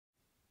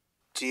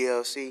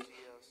GLC,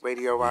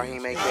 Radio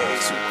Raheem, aka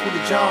Super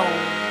Jones.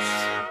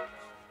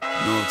 You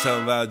know what I'm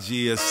talking about?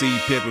 GLC,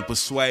 pimpin'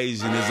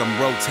 persuasion as I'm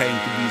rotating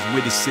through these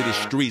windy city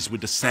streets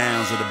with the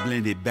sounds of the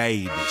blended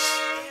babies.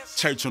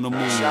 Church on the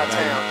moon, Chi-Town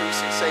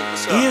 368,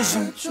 what's up?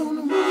 Ism. Church on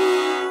the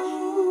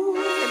moon.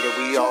 And then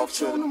we off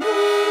to the moon.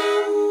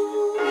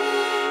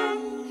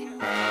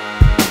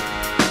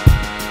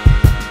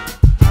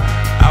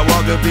 I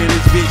walk up in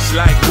this bitch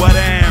like, what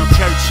am?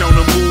 Church on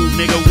the move,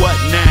 nigga, what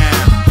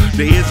now?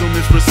 The ism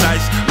is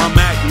precise, my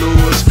Mac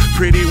lures.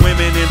 Pretty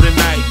women in the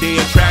night, they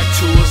attract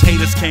to us.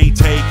 Haters can't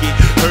take it.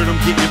 Heard them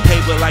getting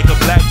paper like a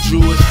black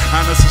Jewish.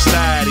 Honor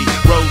society,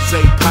 rose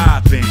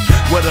popping.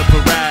 What a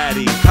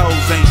variety,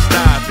 hoes ain't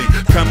stopping.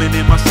 Coming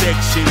in my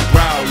section,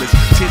 growlers.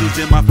 Titties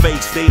in my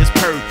face, they is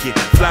perky,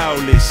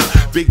 flawless.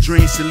 Big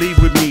dreams to leave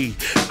with me,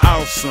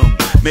 awesome.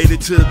 Made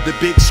it to the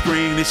big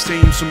screen, it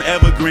seems some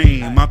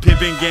evergreen. My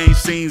pimping game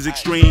seems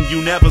extreme,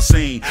 you never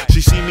seen.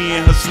 She see me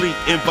in her sleep,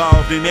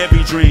 involved in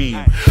every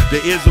dream.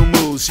 The ism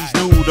moves, she's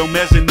nude on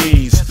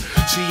mezzanines.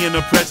 She in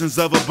the presence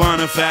of a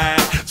bona fide.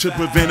 To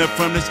prevent her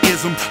from this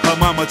ism, her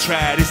mama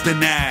tried, it's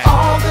denied.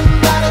 All that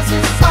matters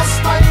is us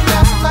right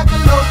now, so like a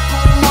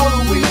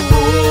locomotive we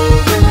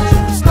moving.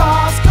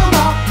 Stars come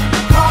out,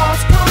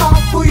 cars come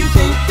out. Who you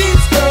think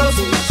these girls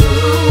are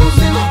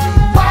choosing?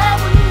 Why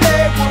wouldn't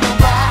they wanna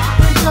ride?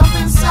 They jump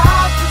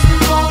inside 'cause we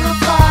wanna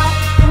fight.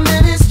 And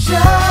then it's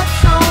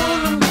church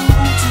on the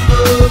move to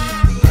the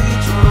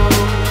cathedral.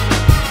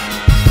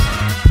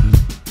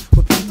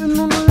 We're peeping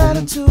on the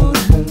latitude,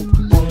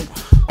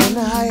 on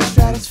the higher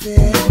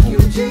stratosphere. Thank you,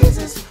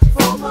 Jesus,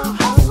 for my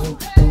hustle.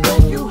 And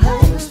thank you,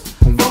 haters,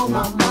 for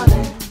my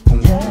money.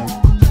 Yeah.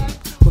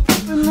 We're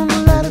peeping on the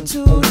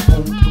latitude,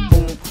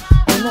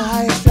 on the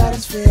higher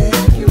stratosphere.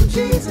 Thank you,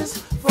 Jesus,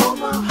 for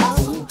my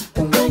hustle.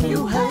 And thank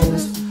you,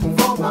 haters,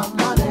 for my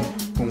money.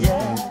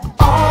 Yeah.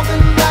 All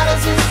that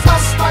matters is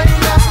us right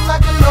now, so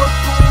like a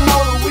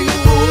locomotive we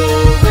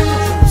moving.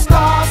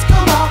 Stars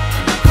come out,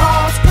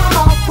 cars come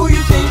out. Who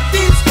you think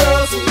these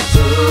girls are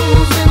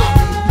choosing?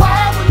 Why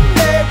wouldn't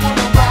they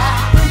wanna ride?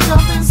 They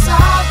jump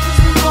inside 'cause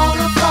we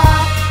wanna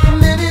fight. And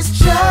then it's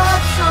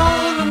church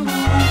on the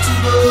move to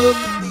the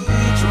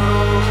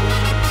cathedral.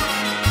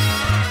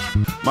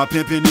 My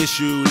pimpin'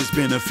 issue is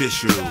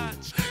beneficial.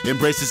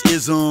 Embrace this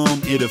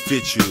ism, it'll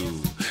fit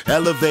you.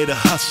 Elevate a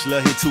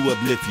hustler here to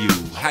uplift you.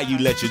 How you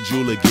let your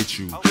jeweler get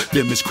you?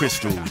 Them is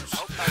crystals.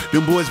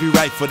 Them boys be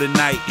right for the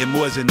night and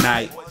more's a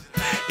night.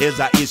 As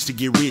I itch to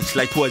get rich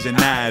like poison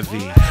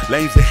ivy.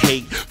 Lames that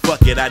hate,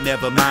 fuck it, I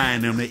never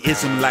mind them. The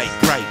ism light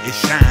bright, it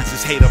shines,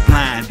 it's hater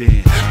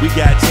blinding. We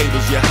got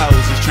tables, your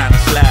hoes is trying to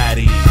slide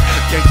in.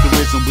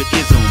 Gangsterism with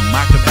ism,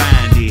 I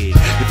combined it.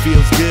 It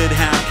feels good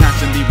how I'm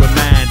constantly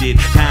reminded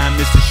how I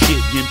miss the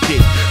shit getting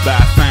picked by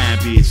a fine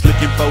bitch.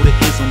 Looking for the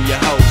ism, your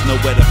hoes know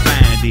where to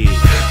find it.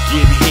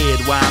 Getting head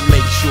while I'm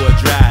late shore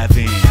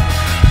driving.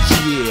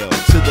 GL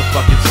to the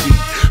fucking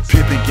seat.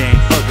 Pimpin'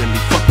 game ugly,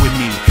 fuck with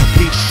me.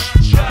 Capiche?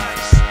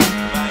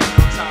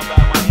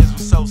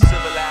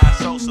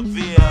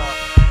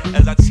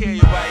 As I tell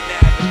you right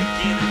now, at the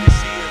beginning, this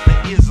is the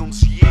isms,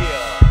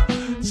 yeah.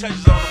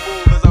 Churches on the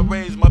move as I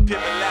raise my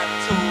pimpin'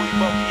 latitude,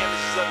 evoke the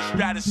images of the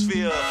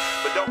stratosphere.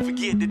 But don't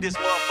forget that this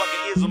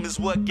motherfucking ism is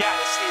what got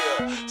us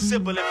here.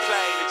 Simple and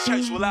plain, the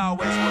church will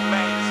always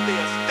remain and stay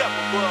a step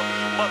above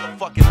you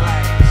motherfucking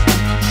lane.